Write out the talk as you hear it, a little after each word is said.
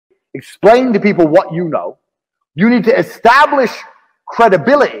explain to people what you know. You need to establish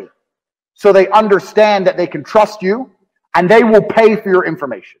credibility so they understand that they can trust you and they will pay for your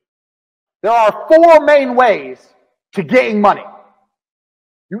information. There are four main ways to getting money.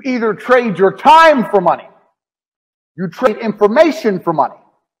 You either trade your time for money, you trade information for money,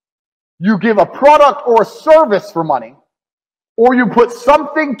 you give a product or a service for money, or you put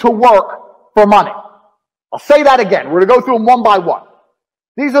something to work for money. I'll say that again. We're going to go through them one by one.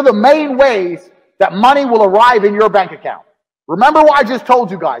 These are the main ways that money will arrive in your bank account. Remember what I just told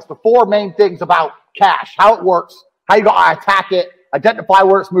you guys, the four main things about cash, how it works, how you got to attack it, identify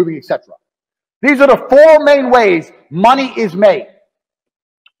where it's moving, etc. These are the four main ways money is made.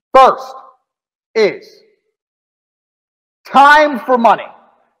 First is time for money.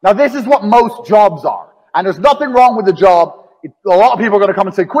 Now, this is what most jobs are. And there's nothing wrong with the job. A lot of people are going to come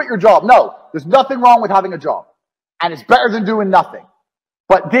and say, quit your job. No, there's nothing wrong with having a job. And it's better than doing nothing.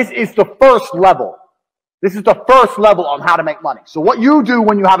 But this is the first level. This is the first level on how to make money. So what you do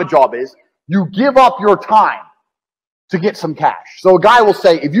when you have a job is you give up your time to get some cash. So a guy will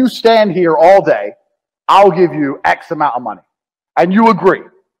say, if you stand here all day, I'll give you X amount of money. And you agree.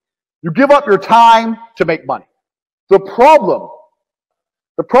 You give up your time to make money. The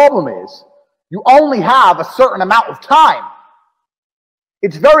problem is you only have a certain amount of time.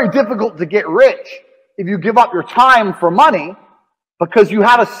 It's very difficult to get rich if you give up your time for money because you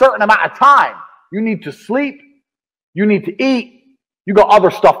have a certain amount of time. You need to sleep. You need to eat. You got other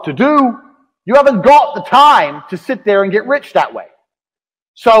stuff to do. You haven't got the time to sit there and get rich that way.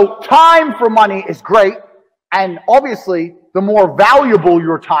 So time for money is great. And obviously, the more valuable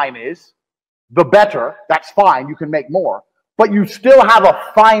your time is, the better. That's fine. You can make more. But you still have a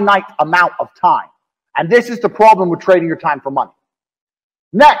finite amount of time. And this is the problem with trading your time for money.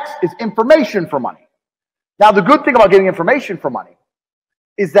 Next is information for money. Now, the good thing about getting information for money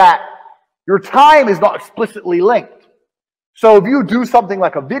is that your time is not explicitly linked. So if you do something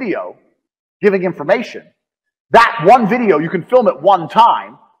like a video giving information, that one video, you can film it one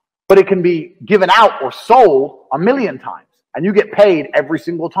time, but it can be given out or sold 1,000,000 times, and you get paid every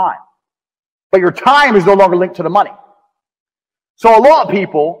single time. But your time is no longer linked to the money. So a lot of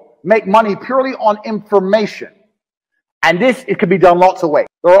people make money purely on information. And it can be done lots of ways.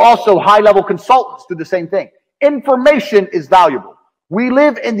 There are also high-level consultants who do the same thing. Information is valuable. We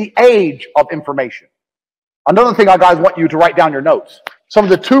live in the age of information. Another thing I guys want you to write down your notes. Some of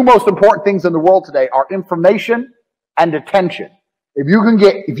the two most important things in the world today are information and attention. If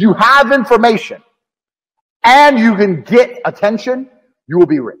you have information and you can get attention, you will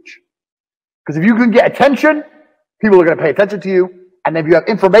be rich. Because if you can get attention, people are going to pay attention to you. And if you have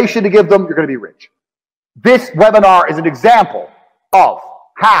information to give them, you're going to be rich. This webinar is an example of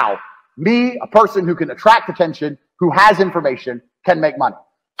how me, a person who can attract attention, who has information, can make money.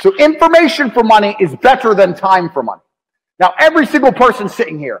 So information for money is better than time for money. Now, every single person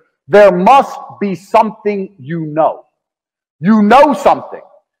sitting here, there must be something you know. You know something.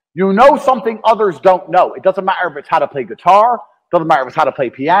 You know something others don't know. It doesn't matter if it's how to play guitar. It doesn't matter if it's how to play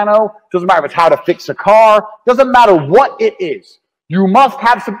piano. It doesn't matter if it's how to fix a car. It doesn't matter what it is. You must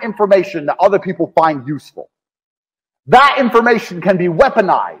have some information that other people find useful. That information can be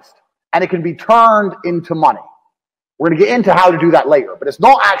weaponized and it can be turned into money. We're going to get into how to do that later, but it's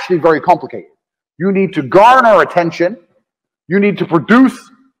not actually very complicated. You need to garner attention. You need to produce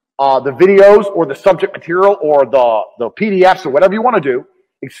the videos or the subject material or the PDFs or whatever you want to do.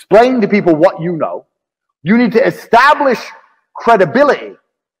 Explain to people what you know. You need to establish credibility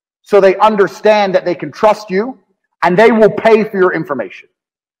so they understand that they can trust you and they will pay for your information.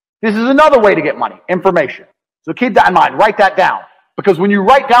 This is another way to get money, information. So keep that in mind. Write that down. Because when you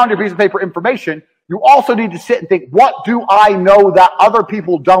write down your piece of paper information, you also need to sit and think, what do I know that other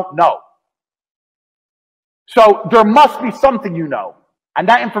people don't know? So there must be something you know, and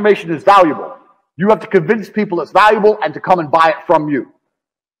that information is valuable. You have to convince people it's valuable and to come and buy it from you.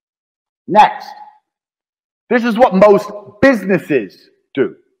 Next, this is what most businesses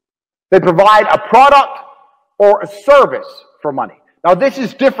do. They provide a product or a service for money. Now, this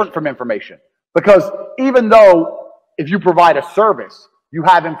is different from information because even though if you provide a service, you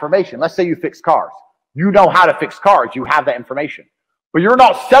have information. Let's say you fix cars. You know how to fix cars. You have that information. But you're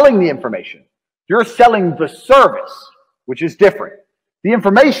not selling the information. You're selling the service, which is different. The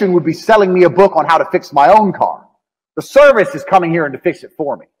information would be selling me a book on how to fix my own car. The service is coming here and to fix it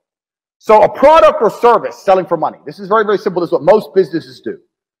for me. So a product or service selling for money. This is very, very simple. This is what most businesses do.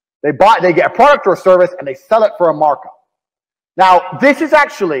 They get a product or a service and they sell it for a markup. Now, this is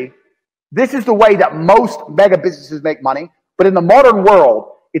the way that most mega businesses make money. But in the modern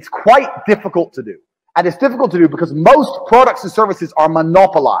world, it's quite difficult to do. And it's difficult to do because most products and services are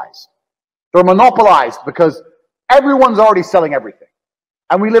monopolized. They're monopolized because everyone's already selling everything.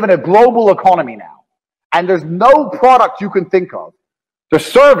 And we live in a global economy now. And there's no product you can think of. The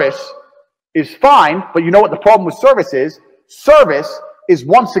service is fine, but you know what the problem with service is? Service is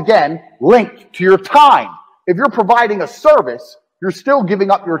once again linked to your time. If you're providing a service, you're still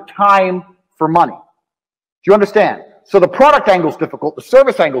giving up your time for money. Do you understand? So the product angle is difficult, the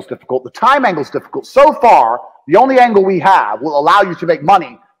service angle is difficult, the time angle is difficult. So far, the only angle we have will allow you to make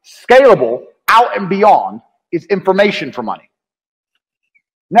money scalable out and beyond is information for money.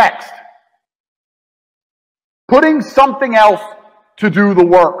 Next, putting something else to do the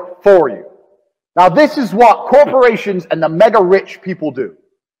work for you. Now, this is what corporations and the mega rich people do.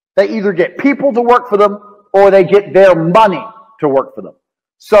 They either get people to work for them or they get their money to work for them.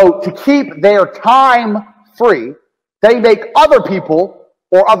 So to keep their time free, they make other people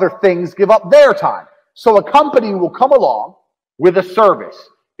or other things give up their time. So a company will come along with a service.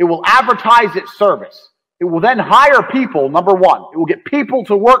 It will advertise its service. It will then hire people, number one. It will get people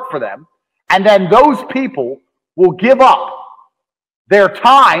to work for them. And then those people will give up their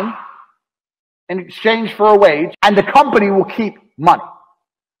time in exchange for a wage. And the company will keep money.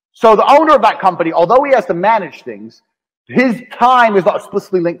 So the owner of that company, although he has to manage things, his time is not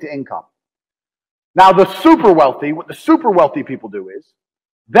explicitly linked to income. Now, the super wealthy, what the super wealthy people do is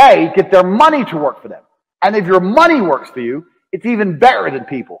they get their money to work for them. And if your money works for you, it's even better than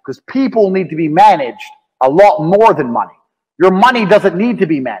people because people need to be managed a lot more than money. Your money doesn't need to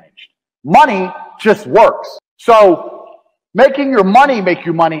be managed. Money just works. So making your money make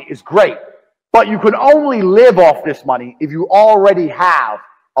you money is great, but you can only live off this money if you already have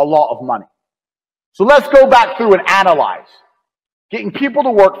a lot of money. So let's go back through and analyze. Getting people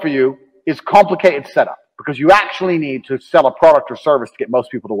to work for you is complicated setup because you actually need to sell a product or service to get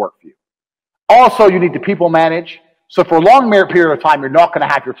most people to work for you. Also, you need to people manage. So for a long period of time, you're not going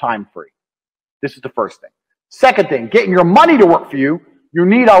to have your time free. This is the first thing. Second thing, getting your money to work for you, you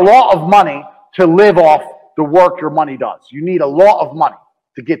need a lot of money to live off the work your money does. You need a lot of money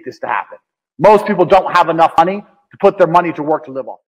to get this to happen. Most people don't have enough money to put their money to work to live off.